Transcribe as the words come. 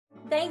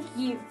Thank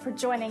you for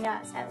joining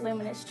us at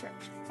Luminous Church.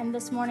 And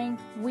this morning,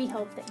 we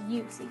hope that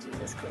you see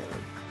Jesus clearly.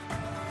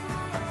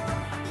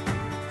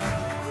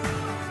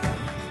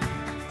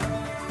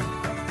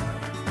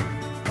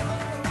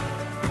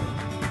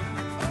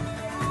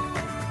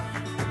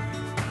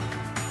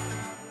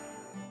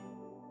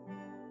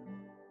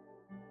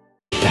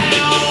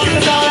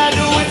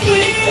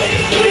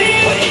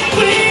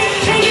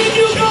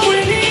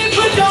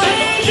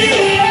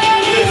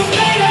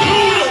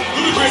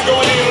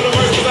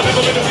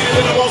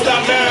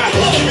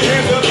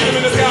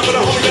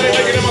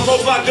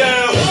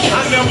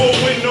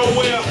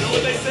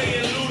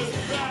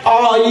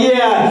 Oh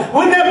yeah,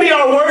 wouldn't that be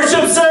our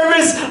worship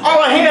service? All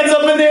our hands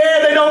up in the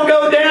air, they don't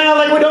go down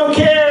like we don't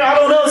care. I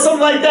don't know,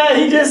 something like that.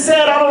 He just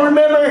said, I don't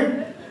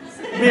remember.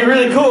 It'd be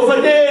really cool if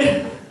I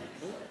did.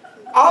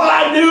 All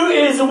I do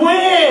is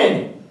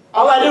win.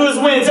 All I do is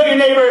win. Tell your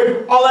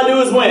neighbor, all I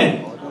do is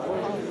win.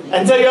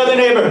 And tell your other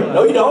neighbor,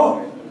 no you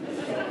don't.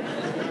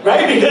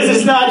 Right? Because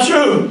it's not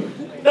true.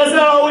 That's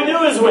not all we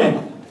do is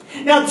win.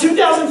 Now,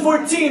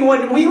 2014,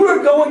 when we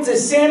were going to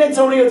San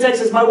Antonio,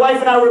 Texas, my wife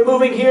and I were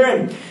moving here,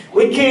 and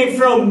we came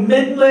from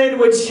Midland,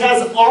 which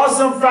has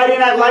awesome Friday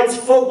Night Lights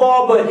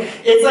football, but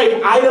it's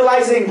like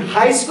idolizing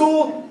high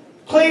school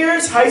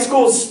players, high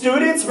school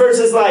students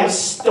versus like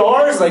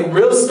stars, like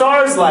real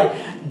stars, like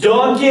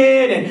Duncan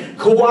and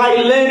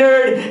Kawhi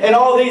Leonard and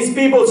all these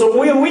people. So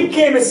when we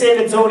came to San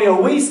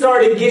Antonio, we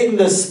started getting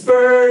the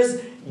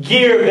Spurs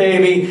gear,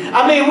 baby.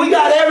 I mean, we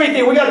got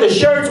everything. We got the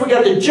shirts, we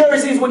got the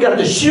jerseys, we got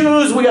the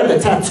shoes, we got the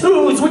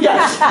tattoos, we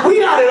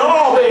got it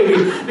all,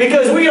 baby.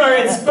 Because we are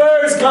in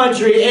Spurs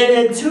country.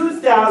 And in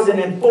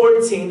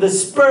 2014, the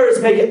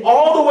Spurs make it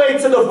all the way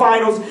to the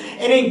finals.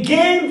 And in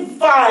Game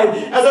 5,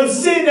 as I'm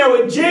sitting there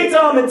with J.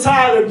 Tom and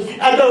Tyler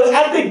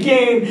at the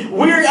game,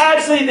 we're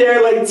actually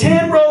there like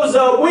 10 rows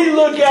up. We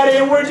look at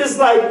it and we're just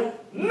like,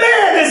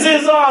 man, this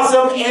is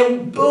awesome.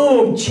 And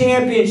boom,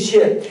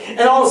 championship.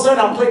 And all of a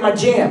sudden, I'm playing my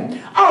jam.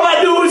 All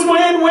I do is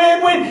win,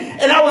 win, win.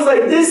 And I was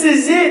like, this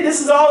is it. This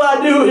is all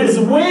I do is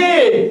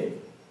win.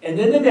 And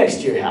then the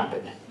next year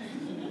happened.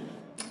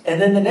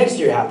 And then the next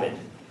year happened.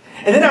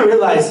 And then I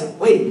realized,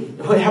 wait,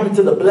 what happened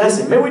to the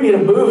blessing? Maybe we need to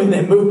move and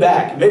then move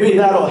back. Maybe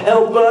that'll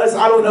help us.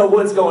 I don't know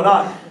what's going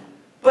on.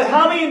 But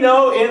how many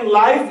know in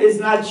life it's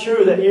not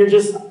true that you're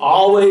just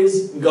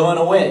always going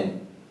to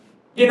win?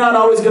 You're not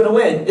always going to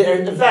win.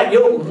 In fact,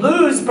 you'll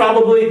lose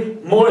probably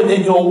more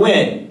than you'll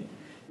win.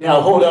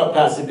 Now, hold up,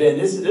 Pastor Ben.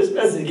 This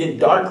message is getting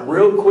dark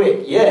real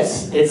quick.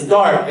 Yes, it's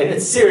dark, and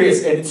it's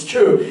serious, and it's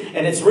true,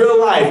 and it's real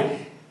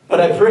life. But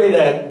I pray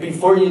that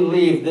before you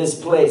leave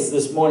this place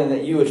this morning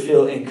that you would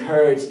feel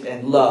encouraged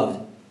and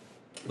loved.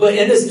 But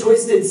in this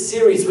Twisted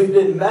series, we've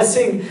been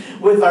messing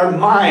with our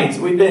minds.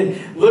 We've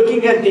been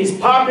looking at these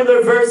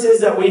popular verses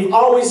that we've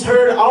always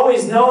heard,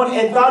 always known,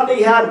 and thought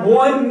they had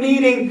one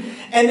meaning.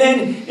 And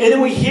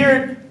then we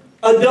hear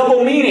a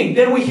double meaning.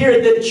 Then we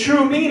hear the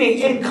true meaning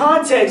in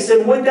context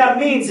and what that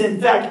means. In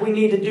fact, we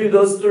need to do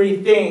those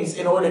three things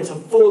in order to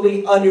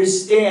fully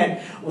understand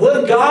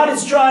what God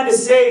is trying to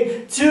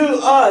say to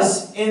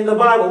us in the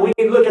Bible. We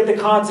need to look at the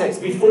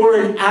context before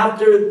and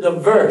after the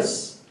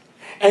verse.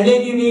 And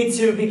then you need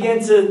to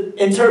begin to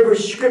interpret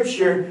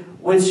Scripture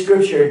with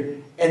Scripture,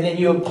 and then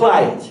you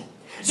apply it.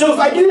 So if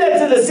I do that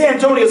to the San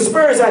Antonio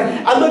Spurs,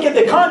 I look at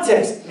the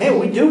context. Man,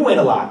 we do win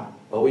a lot,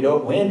 but we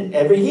don't win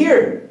every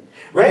year.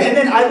 Right? And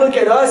then I look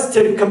at us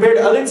compared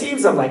to other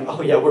teams. I'm like,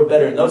 oh yeah, we're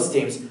better than those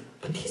teams.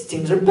 But these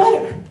teams are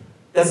better.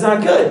 That's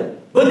not good.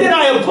 But then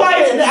I apply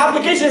it, and the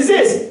application is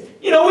this.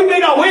 You know, we may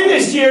not win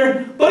this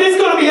year, but it's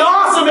going to be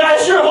awesome, and I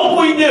sure hope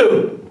we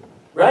do.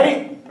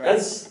 Right?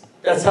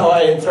 That's how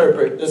I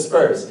interpret the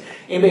Spurs.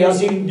 Anybody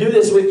else? You can do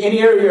this with any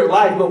area of your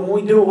life, but when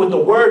we do it with the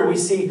Word, we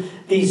see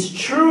these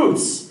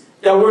truths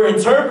that we're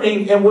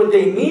interpreting and what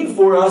they mean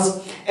for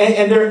us,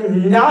 and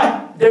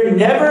they're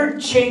never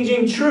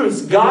changing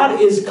truths. God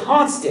is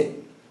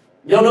constant.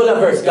 You don't know that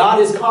verse. God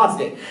is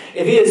constant.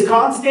 If He is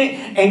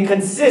constant and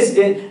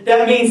consistent,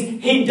 that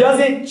means He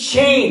doesn't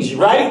change,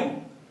 right?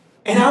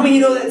 And how many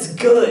of you know that's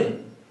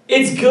good?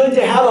 It's good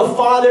to have a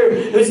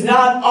Father who's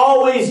not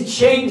always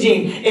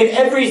changing in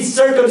every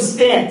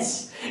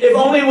circumstance. If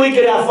only we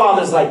could have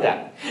fathers like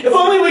that. If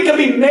only we could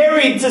be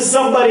married to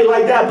somebody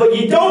like that, but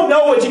you don't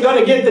know what you're going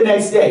to get the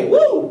next day.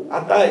 Woo! I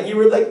thought you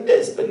were like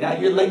this, but now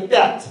you're like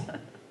that.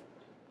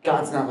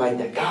 God's not like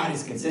that. God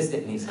is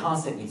consistent, and He's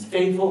constant, and He's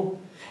faithful,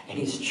 and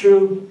He's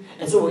true.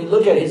 And so when we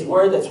look at His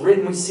Word that's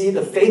written, we see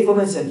the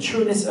faithfulness and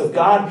trueness of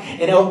God,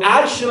 and it'll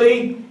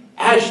actually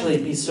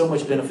be so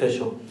much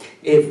beneficial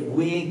if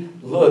we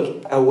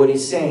look at what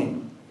He's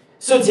saying.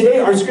 So today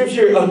our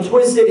scripture of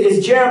Twisted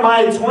is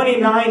Jeremiah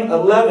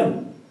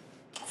 29:11.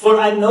 For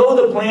I know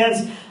the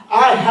plans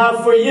I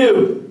have for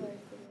you,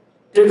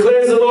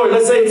 declares the Lord.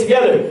 Let's say it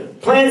together.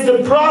 Plans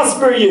to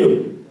prosper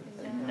you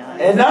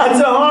and not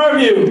to harm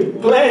you.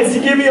 Plans to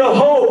give you a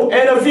hope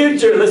and a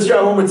future. Let's try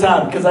one more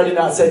time, because I did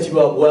not set you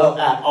up well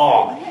at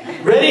all.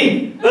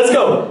 Ready? Let's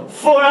go.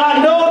 For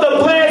I know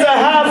the plans I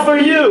have for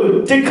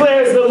you,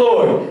 declares the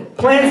Lord.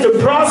 Plans to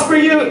prosper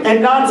you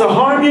and not to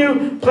harm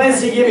you.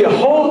 Plans to give you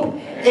hope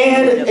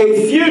and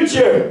a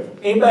future.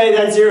 Anybody,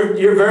 that's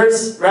your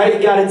verse, right?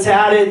 You got it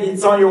tatted.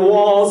 It's on your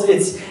walls.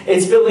 It's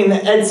filling the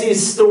Etsy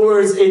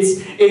stores. It's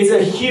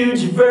a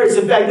huge verse.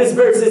 In fact, this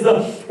verse is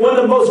one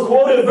of the most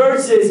quoted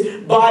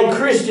verses by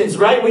Christians,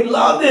 right? We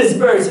love this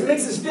verse. It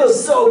makes us feel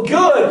so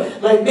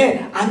good. Like,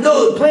 man, I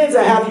know the plans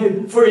I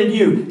have for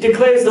you,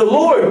 declares the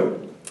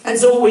Lord. And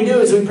so what we do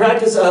is we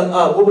practice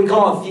what we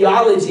call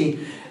theology.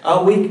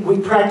 We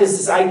practice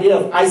this idea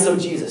of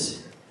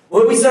eisegesis,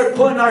 where we start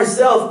putting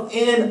ourselves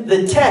in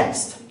the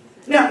text.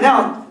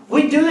 Now,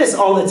 we do this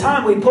all the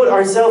time. We put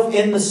ourselves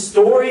in the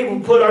story.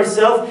 We put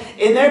ourselves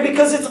in there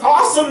because it's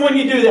awesome when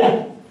you do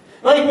that.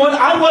 Like when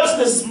I watch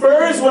the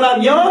Spurs when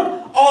I'm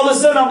young, all of a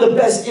sudden I'm the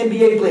best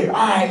NBA player.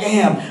 I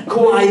am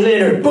Kawhi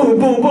Leonard.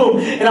 Boom, boom, boom.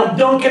 And I'm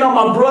dunking on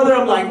my brother.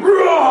 I'm like,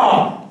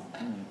 raw.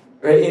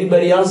 Right?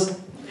 Anybody else?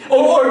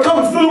 Or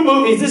Kung Fu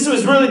movies. This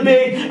was really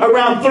big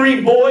around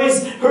 3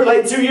 boys who are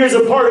like 2 years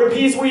apart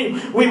apiece. We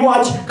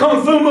watch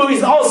Kung Fu movies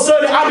and all of a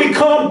sudden I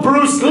become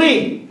Bruce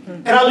Lee.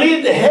 And I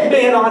leave the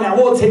headband on and I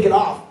won't take it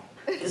off.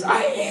 Because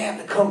I am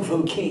the Kung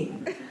Fu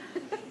King.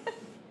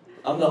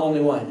 I'm the only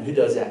one who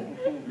does that.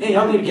 Man,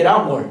 y'all need to get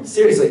out more.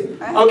 Seriously.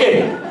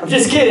 Okay, I'm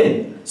just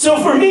kidding.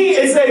 So for me,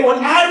 it's like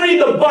when I read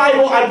the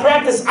Bible, I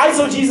practice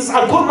eisegesis.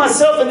 I put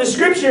myself in the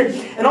scripture.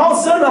 And all of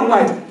a sudden I'm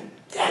like,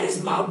 that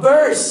is my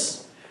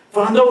verse.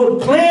 For I know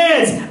the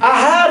plans I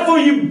have for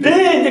you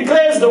been,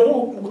 declares the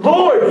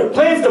Lord.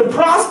 Plans to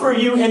prosper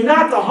you and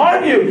not to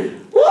harm you.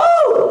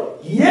 Woo!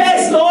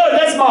 Yes, Lord,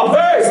 that's my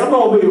verse. I'm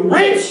going to be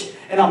rich,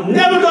 and I'm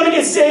never going to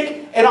get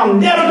sick, and I'm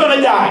never going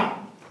to die.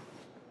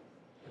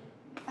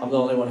 I'm the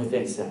only one who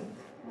thinks that.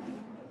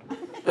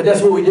 But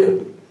that's what we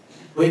do.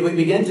 We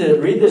begin to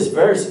read this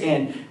verse,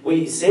 and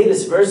we say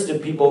this verse to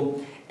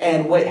people,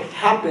 and what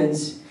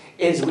happens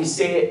is we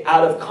say it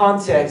out of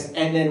context,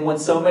 and then when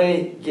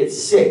somebody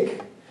gets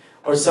sick,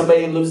 or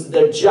somebody loses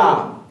their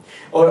job,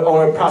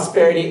 or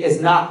prosperity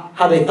is not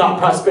how they thought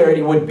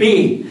prosperity would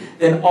be,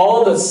 then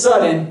all of a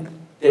sudden,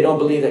 they don't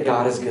believe that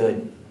God is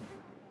good.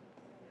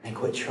 They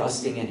quit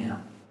trusting in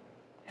Him.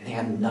 And they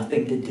have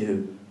nothing to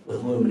do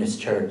with Luminous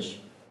Church,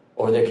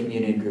 or their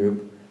community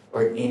group,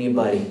 or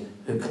anybody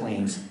who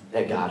claims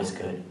that God is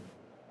good.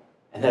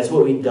 And that's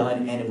what we've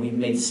done, and we've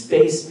made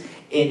space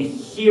in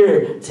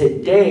here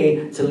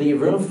today to leave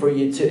room for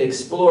you to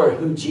explore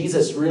who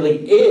Jesus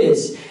really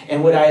is.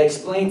 And what I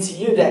explained to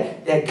you,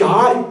 that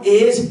God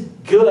is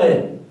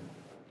good.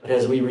 But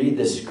as we read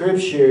the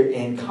scripture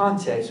in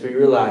context, we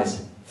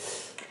realize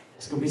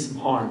there's going to be some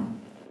harm.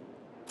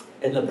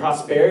 And the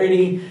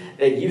prosperity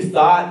that you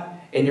thought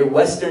in your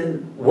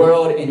Western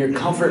world, in your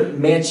comfort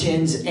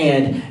mansions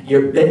and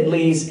your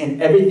Bentleys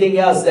and everything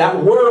else,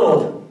 that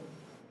world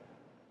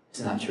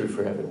is not true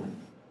for everyone.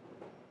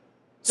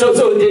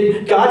 So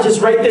did God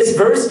just write this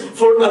verse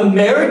for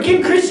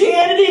American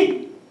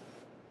Christianity?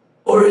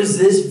 Or is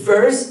this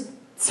verse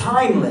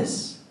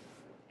timeless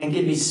and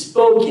can be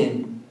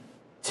spoken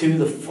to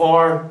the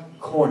far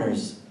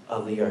corners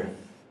of the earth?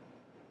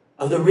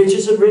 Of the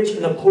richest of rich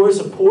and the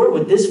poorest of poor,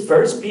 would this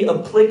verse be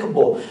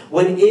applicable?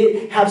 Would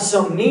it have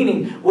some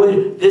meaning?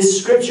 Would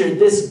this scripture,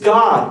 this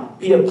God,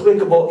 be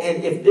applicable?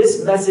 And if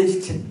this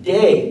message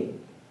today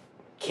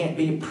can't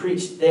be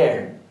preached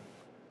there,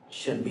 it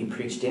shouldn't be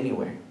preached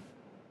anywhere.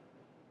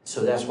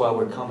 So that's why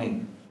we're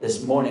coming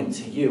this morning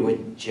to you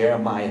with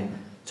Jeremiah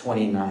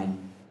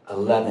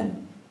 29:11.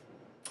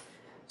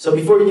 So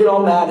before you get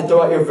all mad and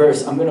throw out your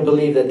verse, I'm going to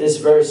believe that this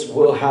verse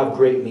will have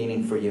great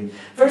meaning for you.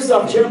 First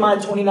off, Jeremiah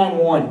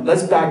 29:1.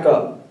 Let's back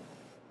up.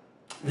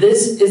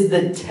 This is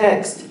the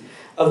text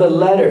of the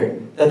letter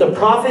that the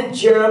prophet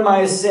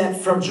Jeremiah sent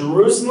from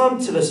Jerusalem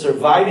to the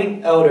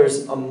surviving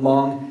elders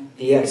among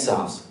the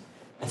exiles,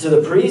 and to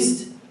the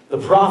priests, the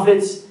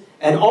prophets,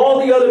 and all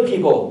the other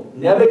people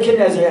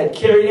Nebuchadnezzar had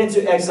carried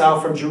into exile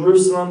from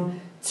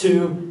Jerusalem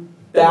to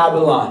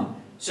Babylon.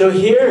 So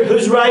here,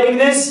 who's writing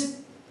this?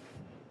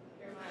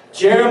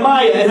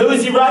 Jeremiah. And who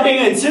is he writing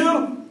it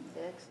to?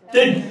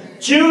 The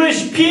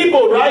Jewish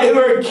people, right? Who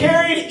are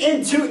carried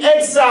into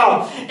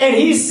exile. And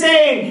he's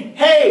saying,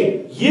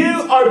 hey, you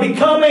are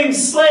becoming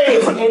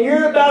slaves and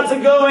you're about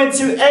to go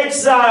into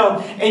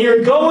exile and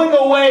you're going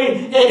away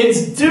and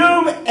it's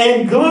doom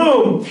and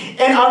gloom.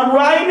 And I'm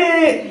writing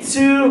it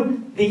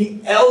to the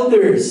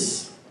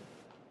elders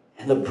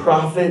and the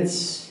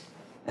prophets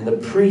and the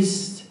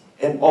priests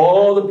and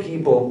all the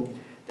people,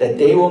 that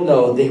they will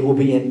know they will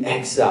be in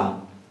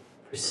exile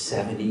for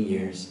 70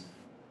 years.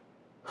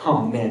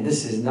 Oh man,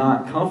 this is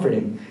not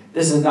comforting.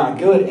 This is not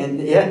good. And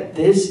yet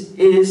this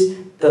is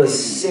the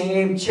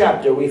same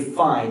chapter we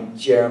find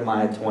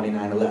Jeremiah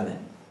 29:11.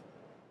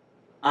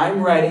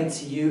 I'm writing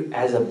to you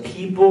as a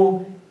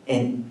people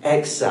in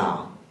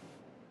exile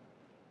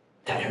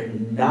that are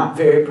not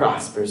very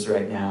prosperous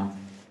right now,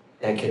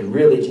 that can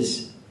really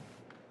just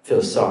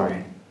feel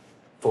sorry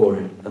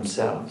for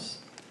themselves.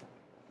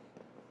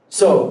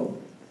 So,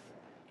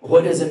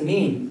 what does it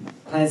mean?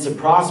 Plans to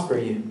prosper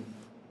you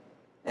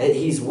that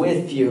he's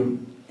with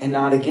you and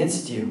not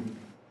against you.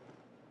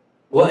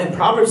 Well, in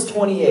Proverbs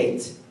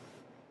 28,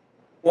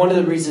 one of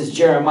the reasons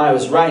Jeremiah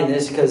was writing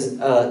this because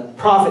a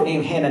prophet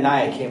named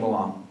Hananiah came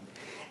along.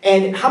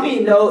 And how many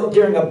of you know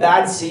during a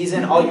bad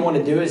season, all you want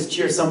to do is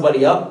cheer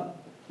somebody up?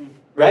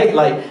 Right?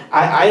 Like,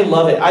 I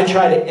love it. I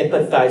try to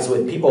empathize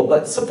with people,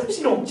 but sometimes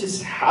you don't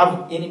just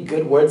have any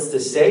good words to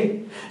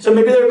say. So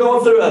maybe they're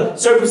going through a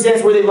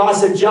circumstance where they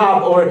lost a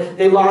job, or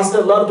they lost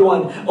a loved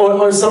one,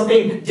 or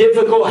something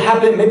difficult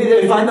happened. Maybe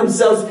they find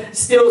themselves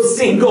still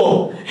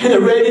single and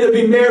they're ready to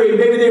be married.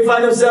 Maybe they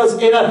find themselves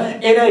in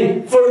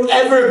a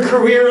forever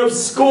career of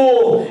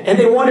school and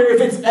they wonder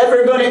if it's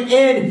ever going to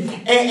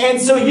end. And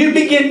so you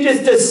begin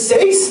just to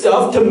say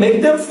stuff to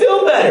make them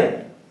feel better.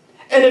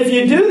 And if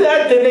you do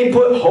that, then they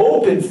put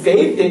hope and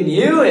faith in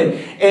you.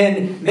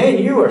 And man,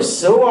 you are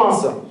so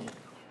awesome.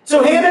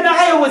 So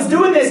Hananiah was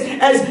doing this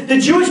as the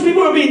Jewish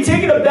people were being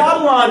taken to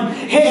Babylon.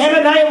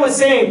 Hananiah was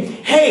saying,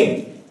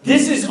 hey,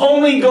 this is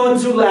only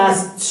going to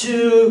last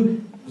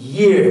 2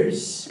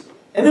 years.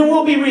 And then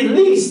we'll be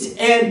released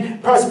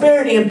and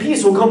prosperity and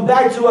peace will come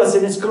back to us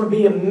and it's going to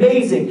be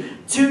amazing.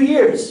 2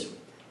 years.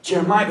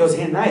 Jeremiah goes,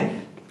 Hananiah,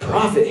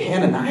 prophet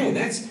Hananiah,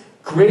 that's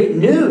great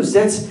news.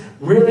 That's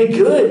really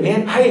good,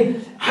 man.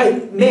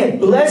 Man,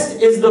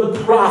 blessed is the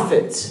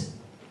prophet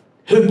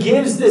who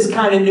gives this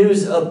kind of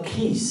news of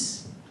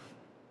peace.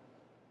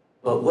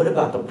 But what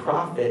about the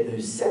prophet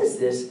who says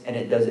this and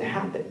it doesn't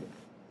happen?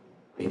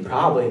 He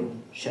probably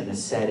shouldn't have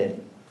said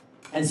it.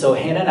 And so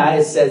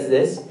Hananiah says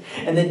this,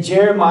 and then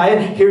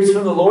Jeremiah hears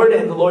from the Lord,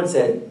 and the Lord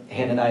said,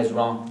 Hananiah is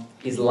wrong.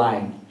 He's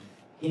lying.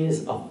 He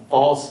is a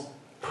false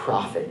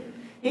prophet.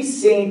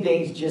 He's saying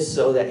things just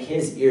so that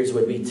his ears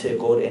would be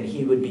tickled and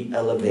he would be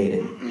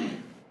elevated.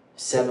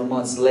 7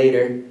 months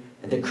later,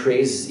 in the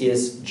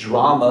craziest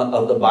drama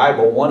of the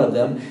Bible, one of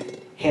them,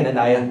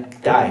 Hananiah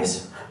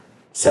dies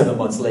 7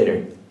 months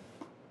later.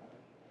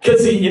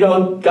 Because,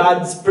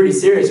 God's pretty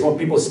serious when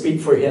people speak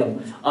for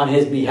him on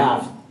his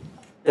behalf.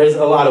 There's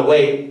a lot of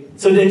weight.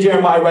 So then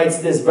Jeremiah writes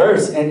this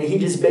verse, and he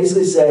just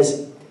basically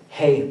says,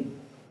 hey,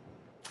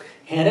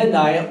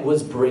 Hananiah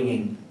was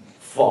bringing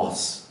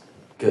false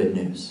good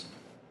news.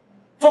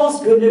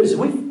 False good news.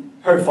 We've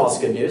heard false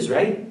good news,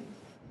 right?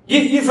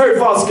 You've heard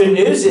false good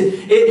news.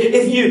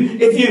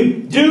 If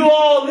you do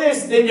all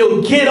this, then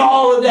you'll get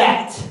all of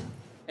that.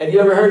 Have you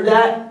ever heard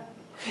that?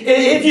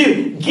 If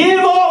you give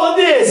all of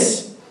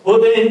this, well,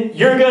 then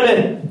you're going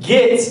to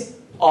get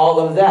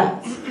all of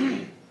that.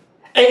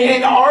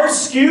 And our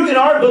skew and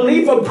our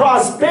belief of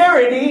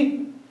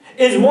prosperity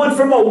is one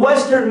from a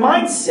Western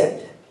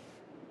mindset.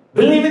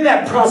 Believing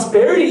that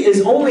prosperity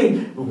is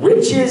only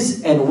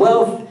riches and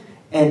wealth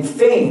and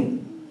fame.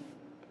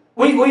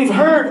 We've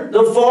heard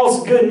the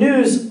false good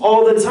news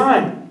all the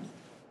time.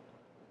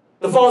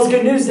 The false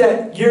good news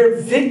that your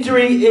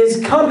victory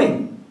is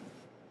coming.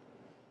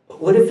 But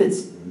what if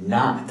it's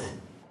not?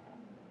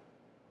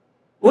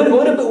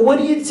 What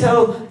do you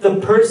tell the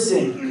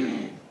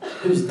person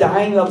who's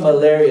dying of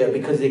malaria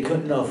because they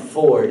couldn't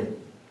afford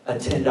a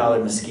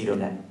 $10 mosquito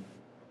net?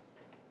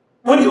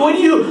 What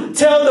do you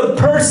tell the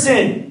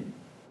person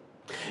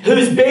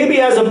whose baby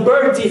has a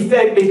birth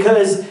defect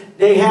because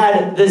they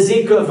had the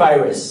Zika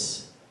virus?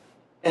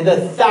 And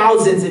the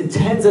thousands and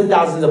tens of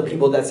thousands of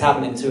people that's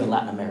happening to in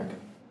Latin America.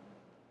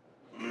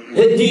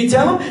 Do you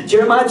tell them?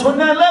 Jeremiah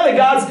 29:11,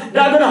 God's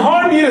not going to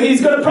harm you.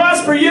 He's going to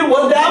prosper you.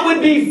 Well, that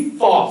would be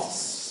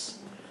false.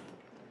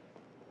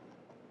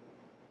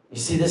 You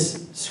see,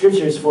 this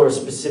scripture is for a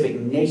specific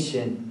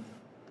nation.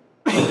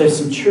 But there's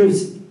some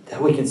truths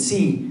that we can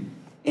see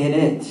in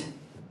it.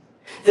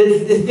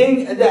 The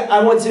thing that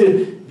I want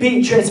to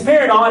be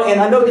transparent on, and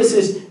I know this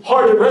is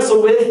hard to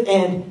wrestle with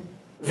and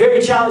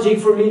very challenging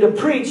for me to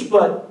preach,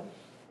 but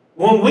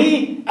when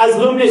we, as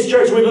Luminous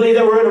Church, we believe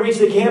that we're going to reach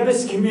the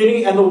campus,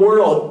 community, and the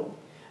world.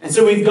 And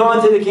so we've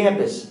gone to the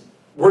campus.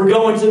 We're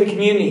going to the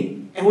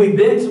community. And we've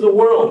been to the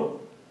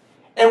world.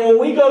 And when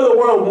we go to the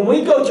world, when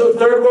we go to a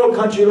third world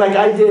country like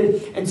I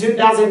did in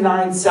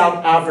 2009,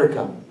 South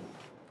Africa,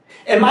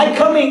 am I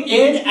coming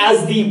in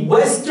as the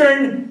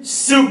Western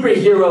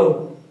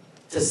superhero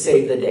to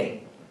save the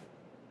day?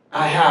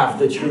 I have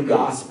the true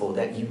gospel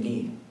that you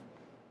need.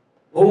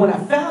 Well, when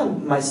I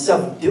found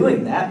myself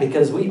doing that,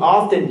 because we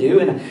often do,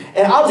 and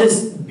I'll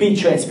just be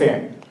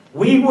transparent.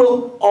 We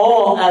will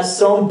all, at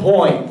some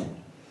point,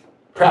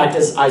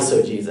 practice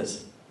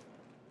iso-Jesus.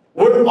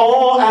 We're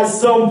all, at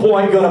some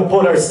point, going to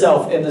put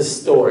ourselves in the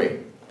story.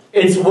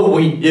 It's what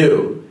we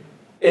do.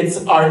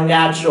 It's our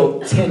natural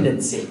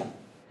tendency.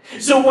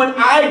 So when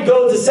I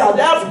go to South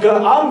Africa,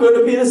 I'm going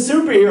to be the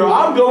superhero.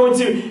 I'm going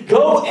to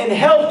go and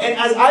help. And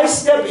as I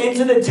step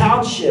into the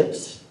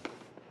townships,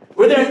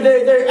 where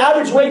their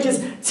average wage is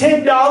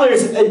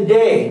 $10 a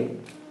day.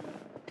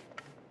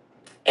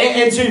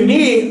 And to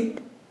me,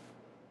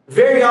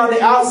 very on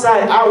the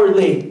outside,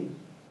 outwardly,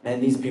 man,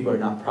 these people are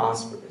not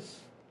prosperous.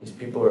 These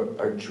people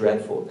are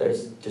dreadful.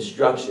 There's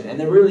destruction. And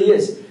there really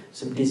is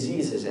some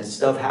diseases and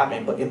stuff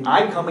happening. But am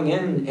I coming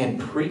in and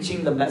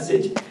preaching the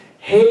message,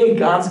 hey,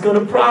 God's going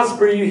to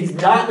prosper you. He's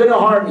not going to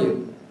harm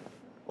you.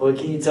 What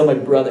can you tell my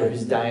brother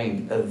who's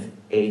dying of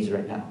AIDS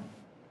right now?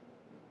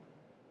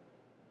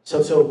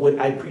 So would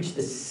I preach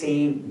the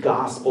same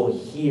gospel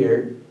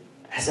here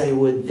as I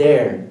would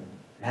there,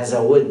 as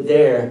I would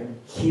there,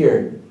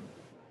 here?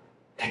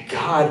 That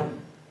God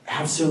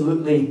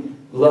absolutely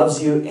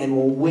loves you, and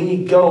when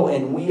we go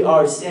and we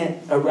are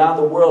sent around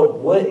the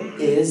world, what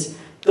is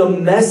the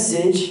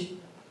message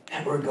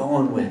that we're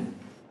going with?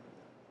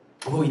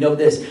 Well, we know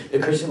this, the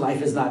Christian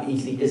life is not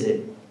easy, is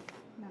it?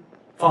 No.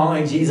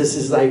 Following Jesus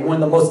is like one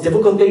of the most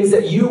difficult things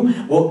that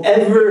you will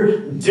ever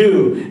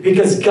do,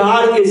 because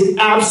God is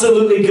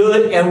absolutely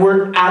good and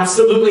we're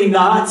absolutely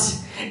not.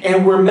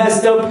 And we're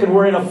messed up and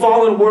we're in a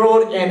fallen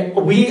world and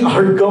we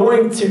are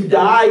going to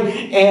die,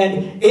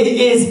 and it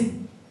is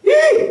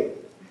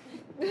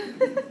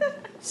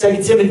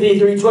 2 Timothy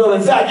 3:12.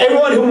 In fact,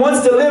 everyone who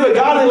wants to live a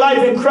godly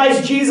life in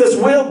Christ Jesus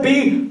will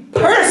be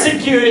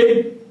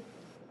persecuted.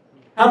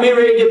 How many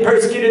ready to get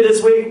persecuted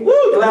this week?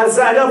 Woo, glad I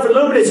signed up for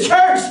Luminous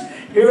Church.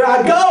 Here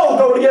I go.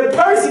 Going to get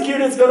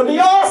persecuted. It's going to be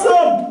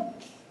awesome.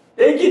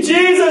 Thank you,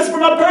 Jesus, for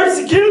my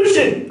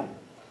persecution.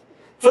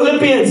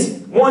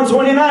 Philippians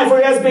 1:29. For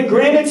it has been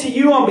granted to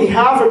you on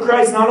behalf of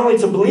Christ not only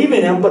to believe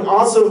in Him, but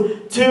also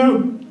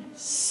to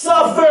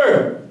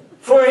suffer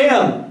for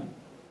Him.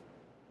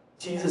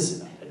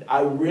 Jesus,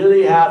 I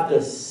really have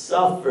to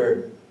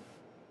suffer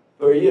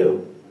for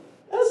you.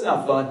 That's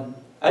not fun.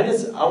 I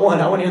want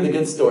to hear the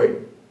good story.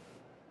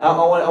 I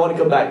want to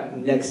come back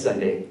next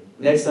Sunday.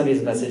 Next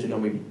Sunday's message is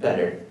going to be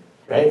better,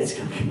 right? It's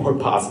going to be more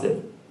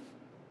positive.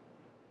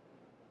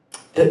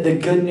 The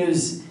good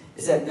news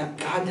is that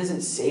God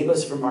doesn't save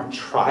us from our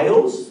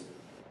trials.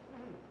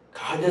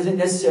 God doesn't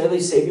necessarily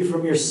save you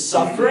from your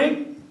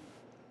suffering.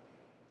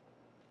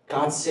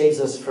 God saves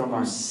us from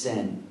our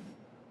sin.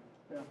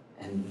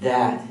 And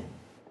that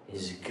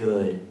is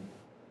good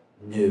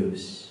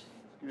news.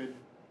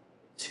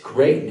 It's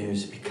great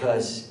news,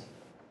 because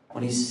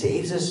when He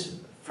saves us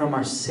from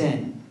our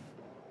sin,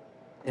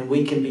 then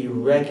we can be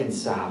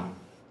reconciled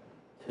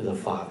to the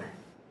Father.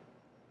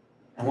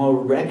 And when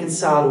we're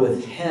reconciled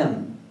with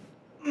Him,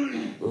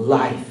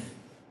 life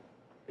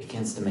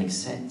begins to make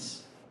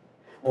sense.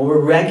 When we're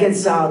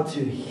reconciled to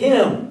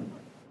Him,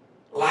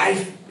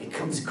 life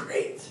becomes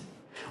great.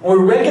 When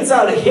we're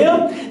reconciled to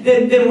Him,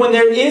 then when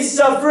there is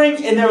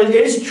suffering and there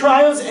is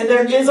trials and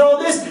there is all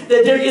this,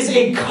 that there is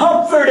a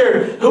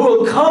comforter who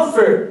will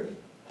comfort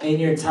in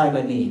your time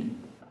of need,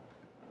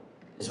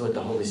 is what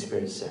the Holy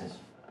Spirit says.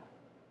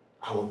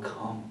 I will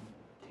come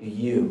to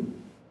you.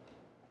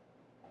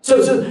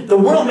 So the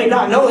world may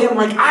not know Him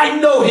like I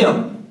know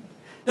Him.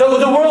 The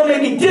world may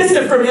be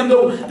distant from Him.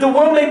 The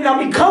world may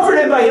not be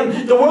comforted by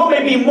Him. The world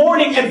may be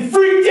mourning and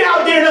freaked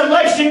out during an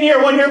election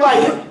year when you're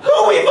like, who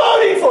are we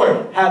voting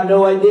for? Have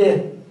no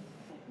idea.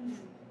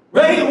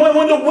 Right?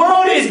 When the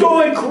world is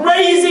going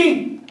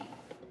crazy,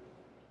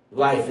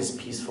 life is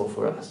peaceful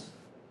for us.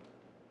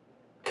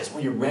 Because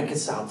when you're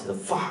reconciled to the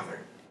Father,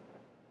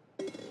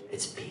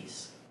 it's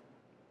peace.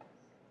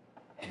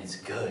 And it's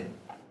good.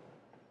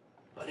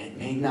 But it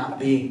may not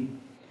be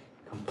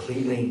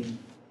completely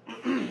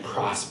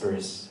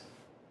prosperous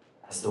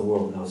as the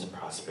world knows of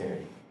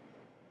prosperity.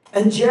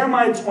 And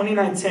Jeremiah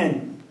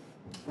 29:10,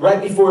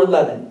 right before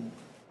 11,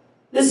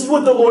 this is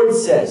what the Lord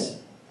says.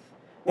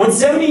 When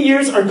 70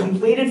 years are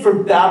completed for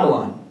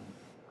Babylon,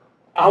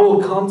 I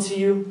will come to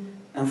you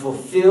and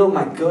fulfill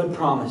my good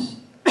promise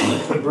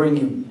to bring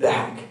you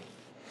back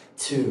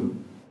to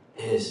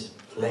this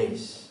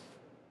place.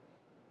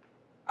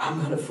 I'm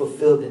going to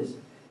fulfill this.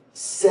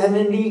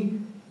 70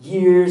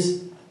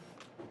 years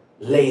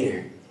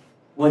later,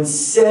 when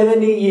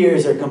 70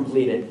 years are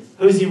completed,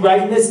 who's He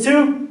writing this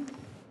to?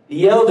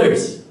 The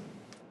elders.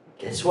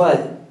 Guess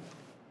what?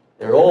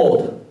 They're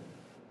old.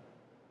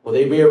 Will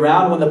they be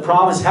around when the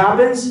promise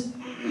happens?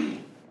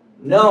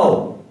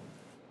 No.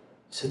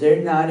 So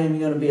they're not even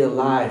going to be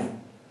alive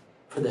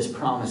for this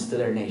promise to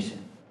their nation.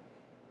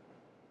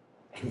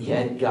 And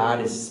yet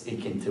God is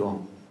speaking to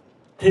them.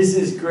 This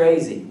is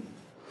crazy.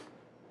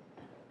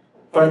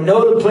 For I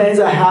know the plans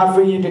I have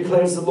for you,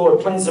 declares the Lord.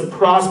 Plans to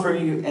prosper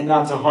you and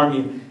not to harm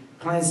you.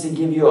 Plans to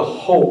give you a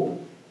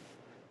hope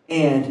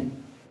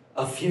and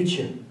a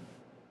future.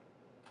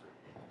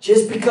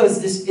 Just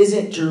because this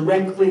isn't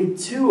directly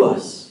to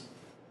us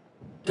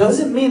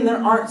doesn't mean there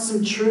aren't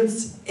some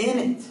truths in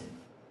it.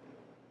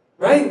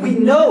 Right? We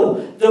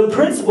know the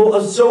principle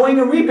of sowing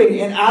and reaping.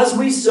 And as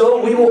we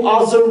sow, we will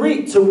also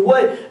reap. To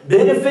what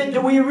benefit do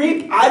we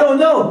reap? I don't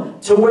know.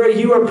 To where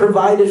you are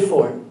provided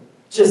for.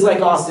 Just like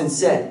Austin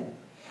said.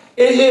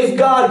 If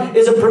God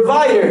is a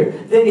provider,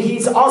 then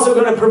He's also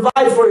going to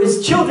provide for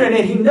His children.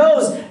 And He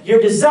knows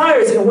your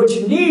desires and what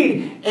you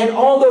need and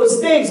all those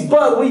things.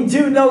 But we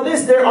do know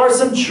this. There are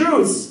some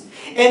truths.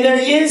 And there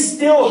is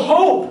still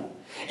hope.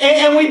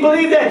 And we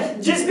believe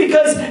that just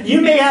because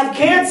you may have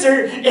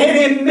cancer and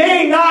it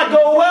may not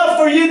go well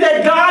for you,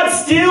 that God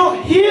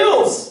still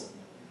heals.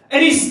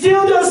 And He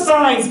still does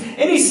signs.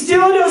 And He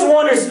still does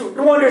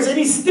wonders. And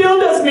He still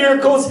does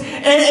miracles.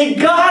 And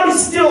God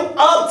is still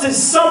up to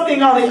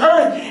something on the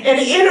earth and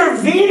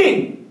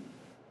intervening.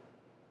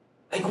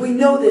 Like, we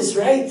know this,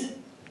 right?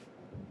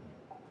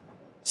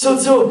 So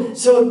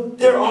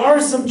there are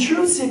some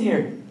truths in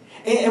here.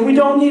 And we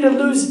don't need to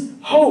lose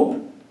hope.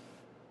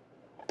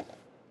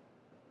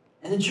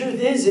 And the truth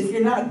is, if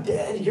you're not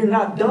dead, you're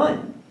not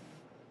done.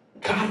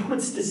 God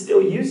wants to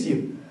still use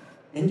you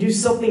and do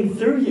something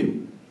through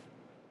you.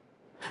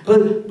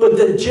 But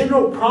the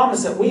general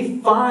promise that we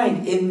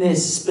find in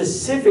this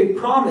specific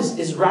promise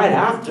is right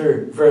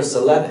after verse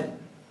 11.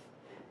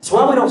 That's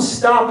why we don't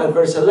stop at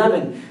verse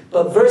 11.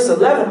 But verse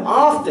 11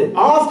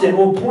 often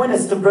will point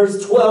us to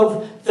verse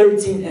 12,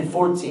 13, and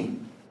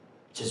 14.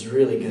 Which is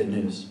really good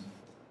news.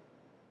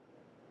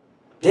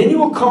 Then you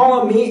will call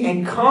on me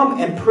and come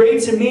and pray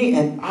to me,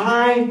 and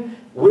I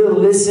will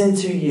listen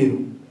to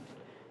you.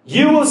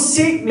 You will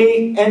seek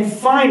me and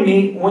find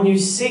me when you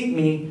seek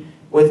me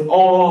with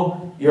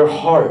all your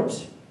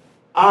heart.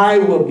 I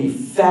will be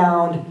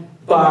found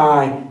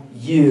by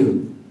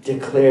you,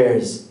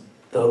 declares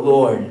the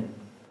Lord.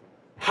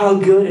 How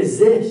good is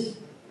this?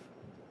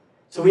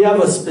 So we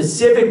have a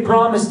specific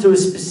promise to a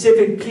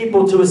specific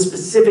people, to a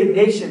specific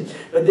nation.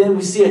 But then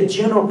we see a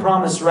general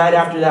promise right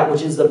after that,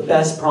 which is the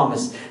best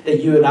promise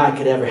that you and I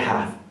could ever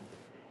have.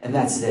 And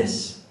that's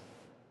this.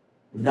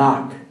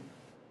 Knock,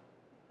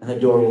 and the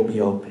door will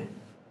be open.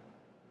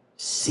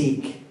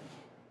 Seek,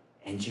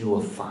 and you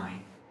will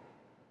find.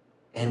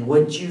 And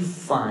what you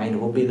find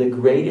will be the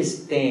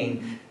greatest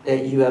thing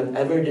that you have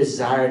ever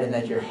desired and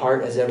that your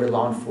heart has ever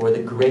longed for.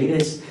 The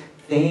greatest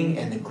thing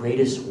and the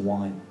greatest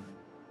one.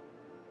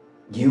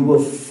 You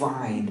will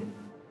find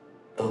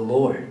the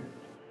Lord.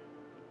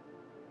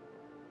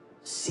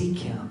 Seek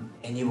Him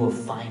and you will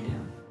find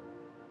Him.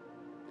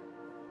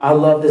 I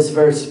love this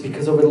verse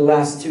because over the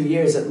last 2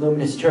 years at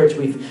Luminous Church,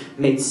 we've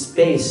made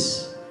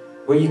space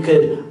where you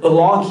could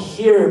belong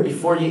here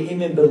before you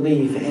even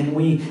believe. And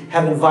we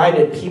have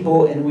invited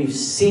people and we've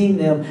seen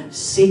them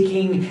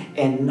seeking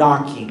and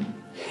knocking.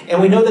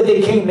 And we know that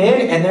they came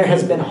in and there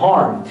has been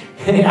harm.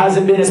 And it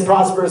hasn't been as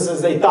prosperous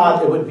as they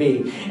thought it would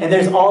be. And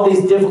there's all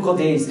these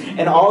difficulties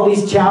and all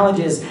these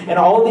challenges and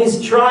all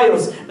these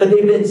trials. But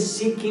they've been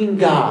seeking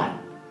God.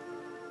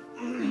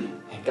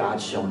 And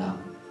God's shown up.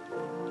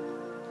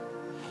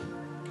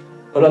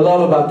 What I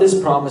love about this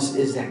promise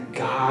is that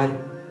God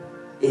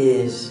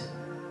is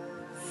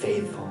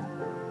faithful.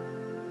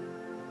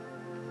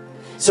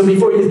 So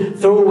before you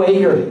throw away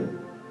your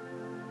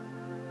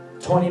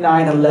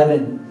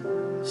 29:11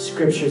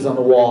 scriptures on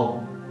the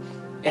wall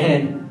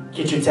and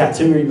get your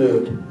tattoo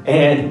removed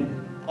and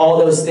all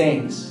those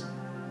things,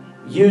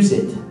 use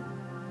it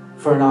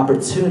for an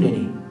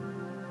opportunity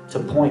to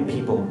point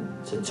people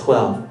to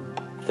 12,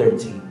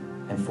 13,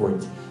 and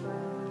 14.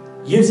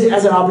 Use it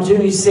as an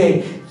opportunity to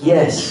say,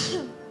 yes,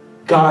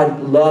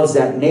 God loves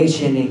that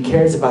nation and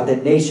cares about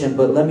that nation,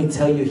 but let me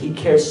tell you, He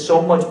cares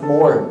so much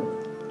more.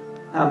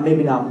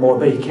 Maybe not more,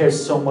 but He cares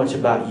so much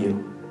about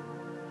you.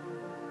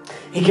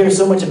 He cares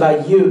so much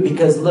about you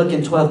because look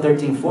in 12,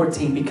 13,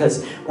 14,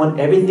 because when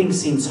everything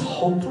seems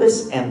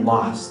hopeless and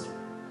lost,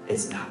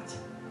 it's not.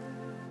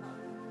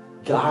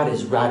 God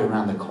is right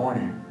around the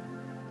corner,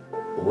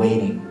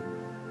 waiting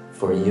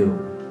for you.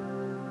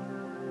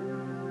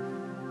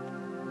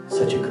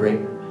 Such a great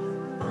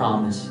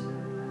promise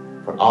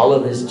for all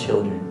of His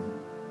children,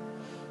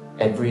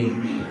 every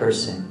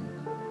person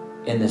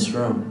in this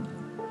room.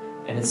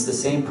 And it's the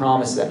same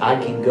promise that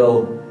I can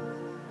go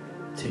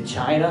to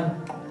China,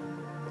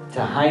 to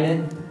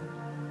Hainan,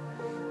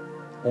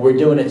 when we're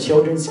doing a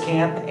children's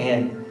camp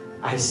and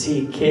I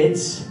see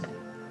kids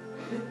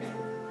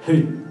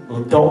who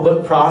don't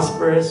look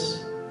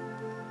prosperous,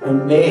 who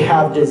may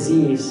have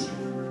disease.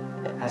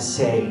 I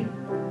say,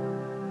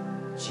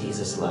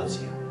 Jesus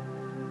loves you.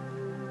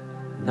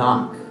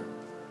 Knock,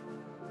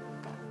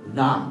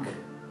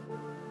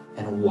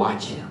 and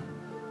watch Him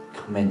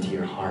come into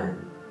your heart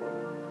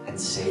and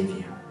save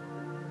you.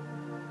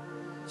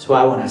 That's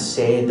why when I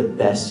say the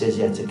best is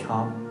yet to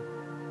come,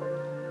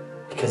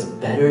 because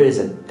better is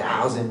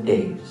 1,000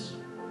 days.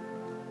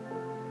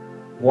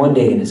 One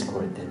day in His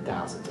court than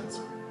thousands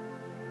elsewhere.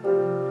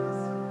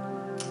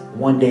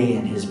 One day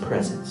in His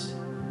presence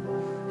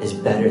is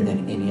better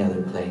than any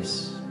other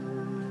place.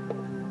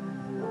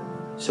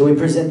 So we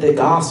present the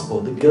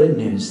gospel, the good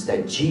news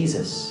that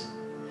Jesus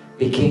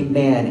became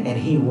man and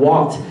He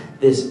walked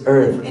this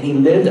earth and He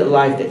lived a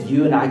life that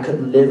you and I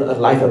couldn't live, a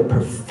life of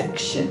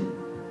perfection,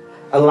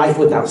 a life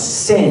without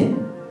sin,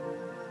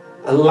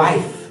 a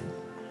life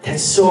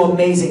that's so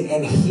amazing.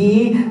 And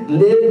He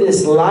lived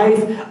this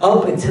life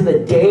up until the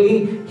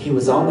day He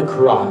was on the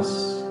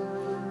cross,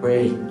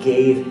 where He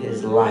gave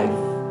His life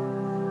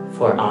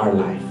for our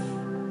life.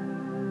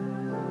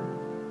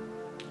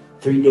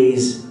 3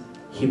 days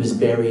He was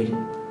buried,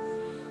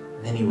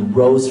 and then He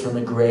rose from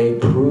the grave,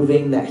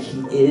 proving that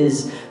He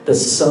is the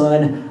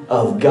Son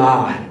of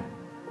God,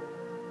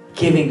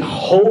 giving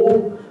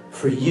hope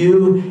for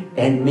you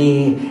and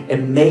me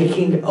and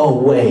making a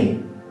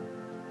way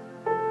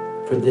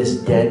for this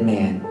dead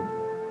man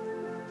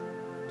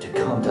to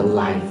come to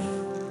life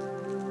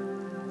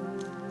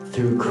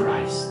through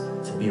Christ,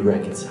 to be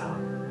reconciled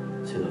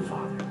to the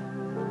Father.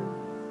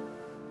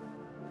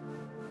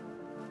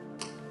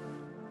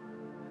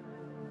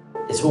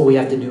 It's what we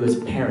have to do as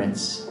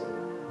parents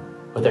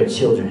with our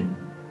children.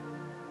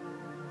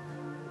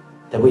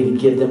 That we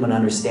give them an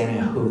understanding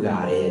of who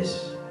God is.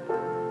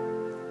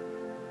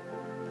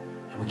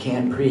 And we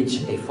can't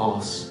preach a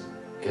false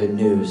good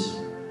news,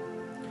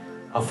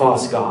 a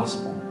false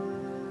gospel.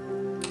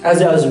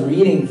 As I was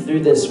reading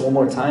through this one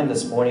more time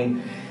this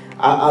morning,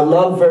 I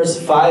love verse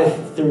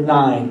 5 through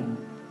 9.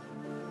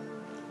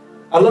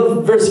 I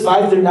love verse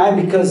 5 through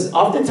 9 because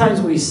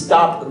oftentimes we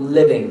stop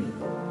living.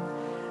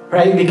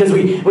 Right? Because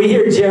we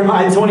hear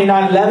Jeremiah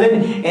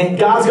 29:11, and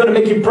God's going to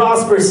make you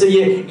prosper. So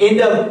you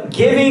end up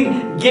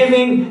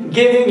giving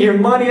your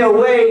money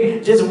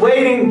away, just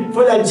waiting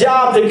for that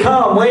job to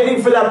come,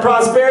 waiting for that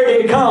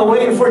prosperity to come,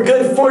 waiting for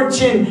good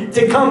fortune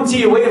to come to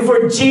you, waiting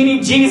for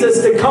genie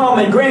Jesus to come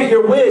and grant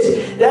your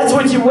wish. That's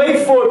what you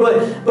wait for.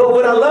 But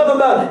what I love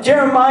about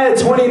Jeremiah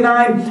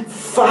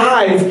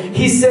 29:5,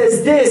 he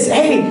says this,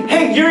 hey,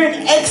 you're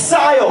in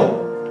exile.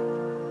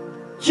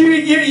 You're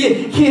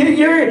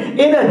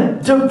in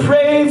a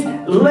depraved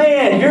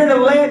land. You're in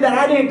a land that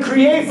I didn't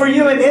create for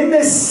you. And in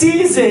this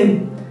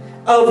season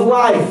of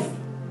life,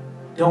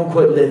 don't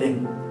quit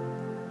living.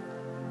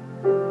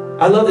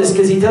 I love this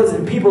because he tells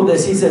the people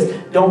this. He says,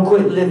 don't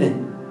quit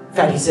living. In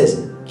fact, he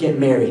says, get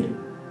married.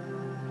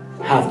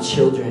 Have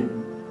children.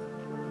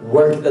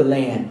 Work the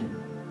land.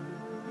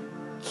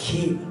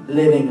 Keep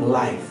living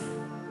life.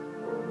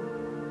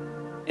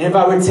 And if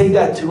I would take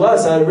that to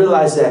us, I would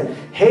realize that,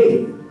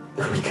 hey,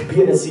 we could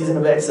be in a season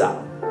of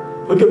exile.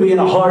 We could be in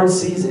a hard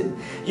season.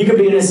 You could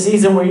be in a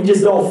season where you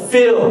just don't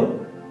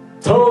feel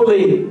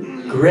totally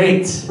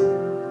great.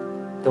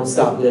 Don't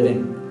stop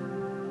living.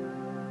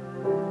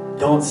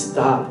 Don't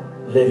stop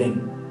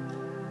living.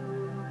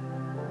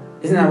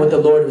 Isn't that what the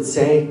Lord would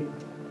say?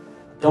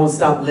 Don't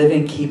stop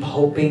living. Keep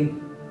hoping.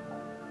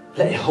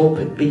 Let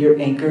hope be your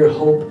anchor.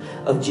 Hope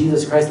of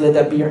Jesus Christ. Let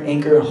that be your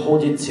anchor and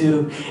hold you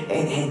to.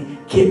 And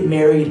get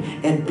married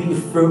and be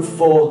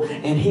fruitful.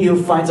 And he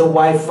who finds a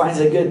wife finds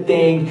a good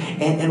thing.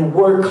 And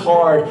work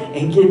hard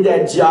and get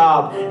that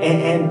job.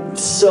 And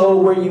sow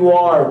where you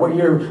are, where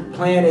you're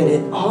planted.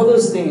 And all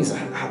those things.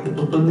 I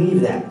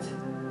believe that.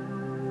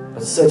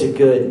 But such a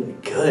good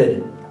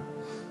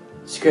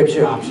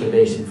scripture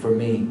observation for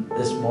me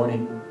this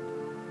morning.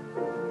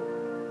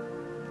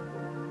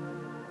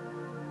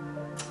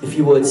 If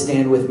you would,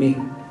 stand with me.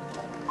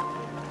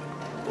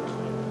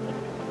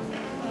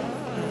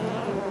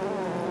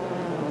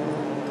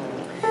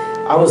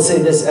 I will say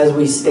this as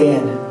we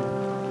stand.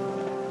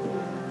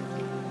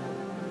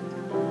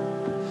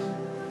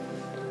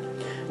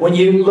 When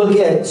you look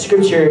at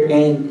Scripture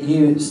and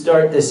you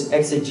start this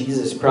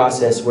exegesis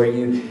process where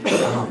you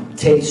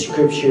take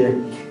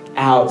Scripture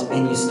out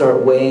and you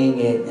start weighing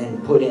it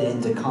and put it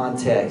into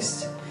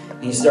context,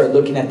 and you start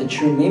looking at the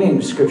true meaning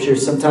of Scripture,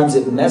 sometimes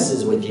it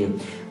messes with you.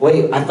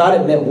 Wait, I thought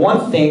it meant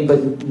one thing,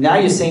 but now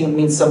you're saying it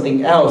means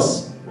something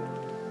else.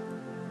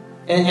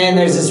 And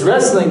there's this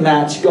wrestling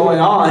match going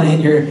on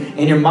in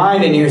your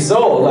mind and your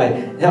soul. Like,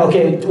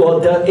 okay,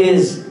 well,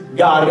 is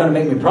God going to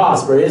make me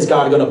prosper? Is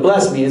God going to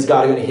bless me? Is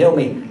God going to heal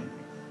me?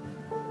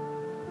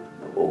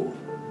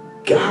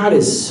 God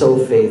is so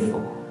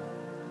faithful.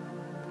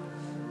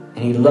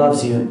 And he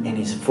loves you and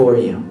he's for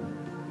you.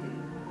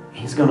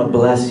 He's going to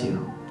bless you.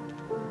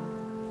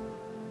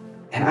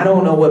 And I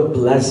don't know what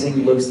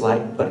blessing looks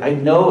like, but I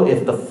know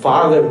if the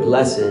Father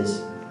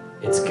blesses,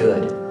 it's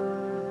good.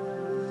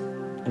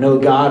 I know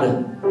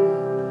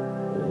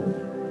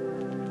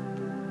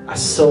I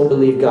so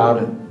believe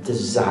God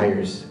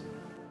desires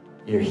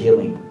your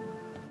healing.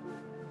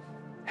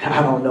 And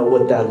I don't know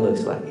what that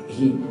looks like.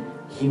 He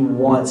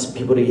wants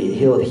people to get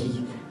healed.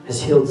 He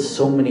has healed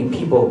so many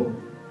people,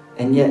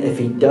 and yet if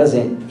he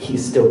doesn't,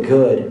 he's still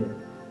good.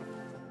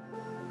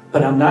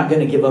 But I'm not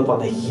going to give up on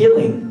the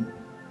healing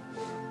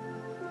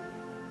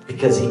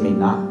because he may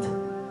not.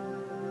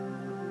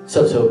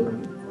 So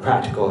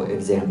practical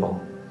example.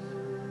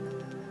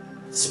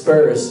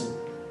 Spurs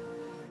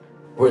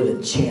were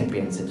the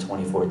champions in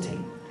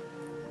 2014.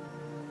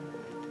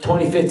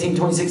 2015,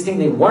 2016,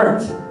 they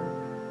weren't.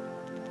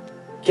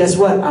 Guess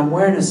what? I'm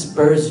wearing a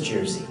Spurs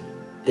jersey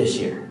this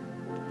year.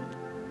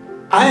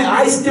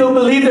 I still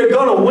believe they're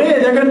going to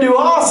win. They're going to do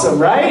awesome,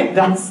 right?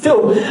 I'm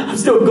still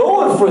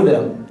going for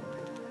them.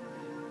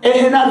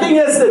 And I think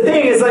that's the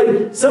thing. It's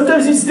like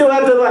sometimes you still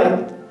have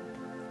to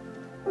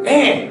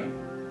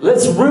man,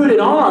 let's root it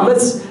on.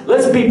 Let's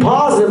be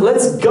positive.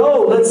 Let's go.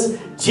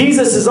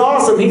 Jesus is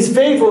awesome. He's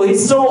faithful.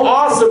 He's so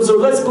awesome. So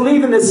let's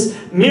believe in this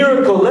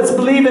miracle. Let's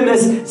believe in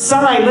this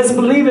sign. Let's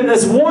believe in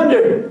this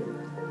wonder.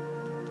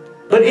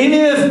 But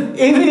even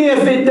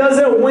if it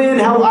doesn't win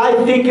how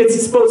I think it's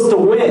supposed to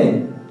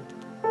win,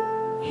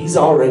 he's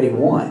already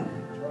won.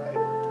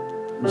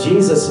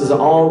 Jesus has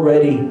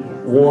already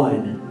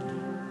won,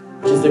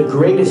 which is the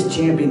greatest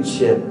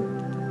championship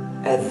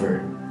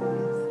ever.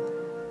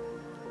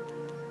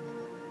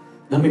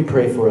 Let me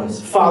pray for us.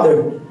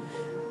 Father,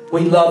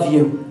 we love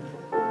you.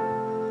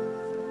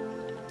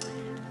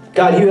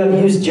 God, you have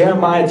used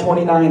Jeremiah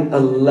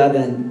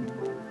 29:11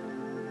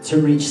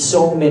 to reach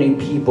so many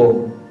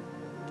people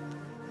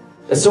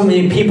So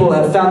many people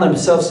have found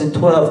themselves in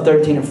 12,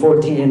 13, and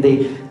 14, and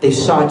they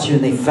sought you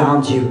and they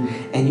found you,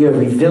 and you have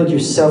revealed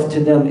yourself to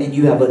them, and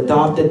you have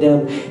adopted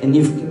them, and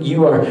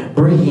you are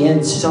bringing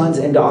in sons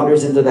and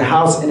daughters into the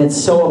house, and it's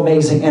so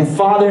amazing. And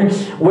Father,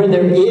 where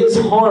there is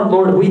harm,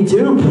 Lord, we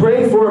do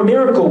pray for a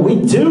miracle. We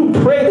do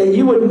pray that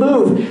you would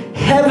move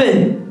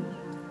heaven,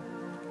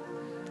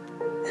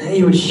 and that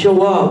you would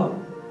show up,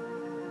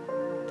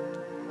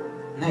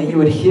 and that you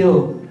would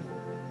heal.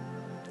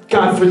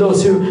 God, for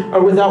those who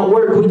are without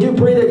work, we do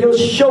pray that you'll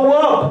show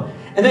up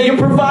and that you'll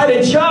provide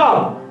a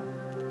job.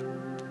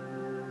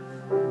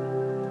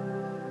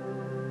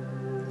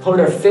 Lord,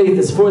 our faith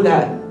is for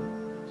that.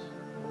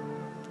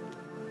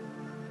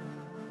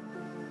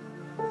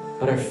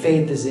 But our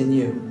faith is in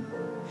you.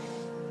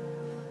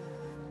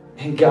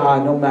 And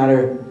God, no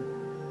matter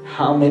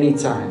how many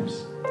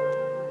times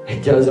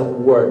it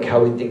doesn't work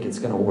how we think it's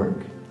going to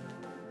work,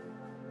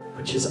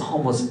 which is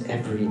almost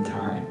every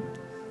time,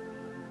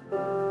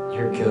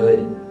 you're good.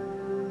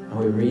 And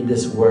we read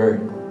this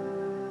word.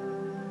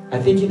 I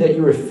thank you that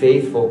you were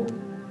faithful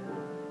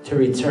to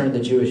return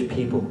the Jewish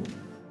people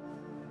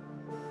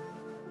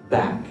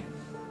back.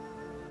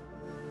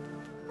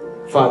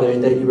 Father,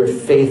 that you were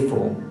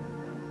faithful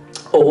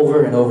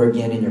over and over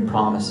again in your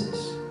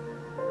promises.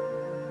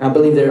 And I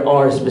believe there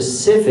are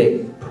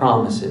specific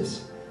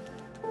promises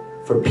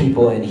for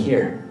people in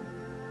here.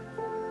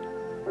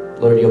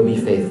 Lord, you'll be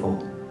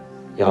faithful.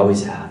 You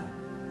always have.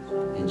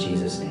 In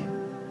Jesus' name.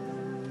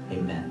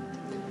 Amen.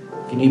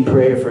 If you need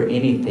prayer for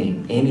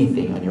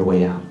anything on your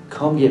way out,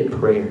 come get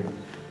prayer.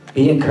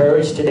 Be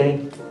encouraged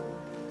today.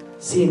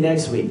 See you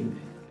next week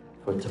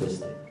for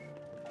Twisted.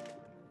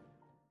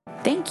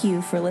 Thank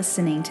you for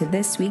listening to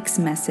this week's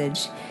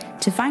message.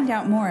 To find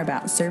out more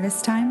about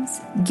service times,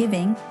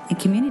 giving, and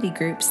community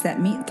groups that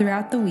meet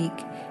throughout the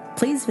week,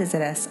 please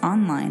visit us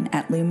online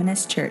at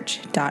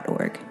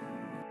luminischurch.org.